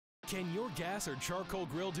Can your gas or charcoal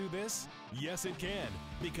grill do this? Yes, it can,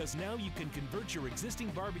 because now you can convert your existing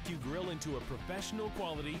barbecue grill into a professional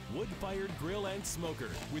quality wood-fired grill and smoker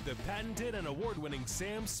with the patented and award-winning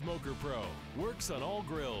SAM Smoker Pro. Works on all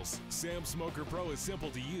grills. SAM Smoker Pro is simple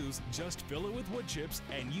to use. Just fill it with wood chips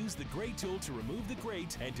and use the grate tool to remove the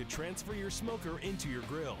grate and to transfer your smoker into your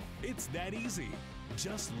grill. It's that easy.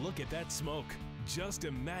 Just look at that smoke. Just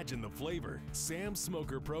imagine the flavor. SAM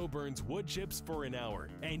Smoker Pro burns wood chips for an hour,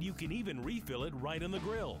 and you can even refill it right on the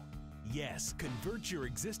grill. Yes, convert your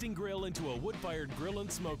existing grill into a wood-fired grill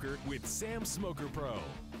and smoker with SAM Smoker Pro.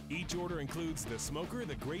 Each order includes the smoker,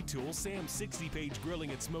 the grate tool, SAM's 60-page grilling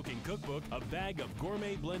and smoking cookbook, a bag of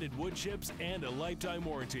gourmet blended wood chips, and a lifetime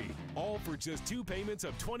warranty. All for just 2 payments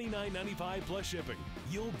of $29.95 plus shipping.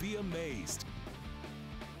 You'll be amazed.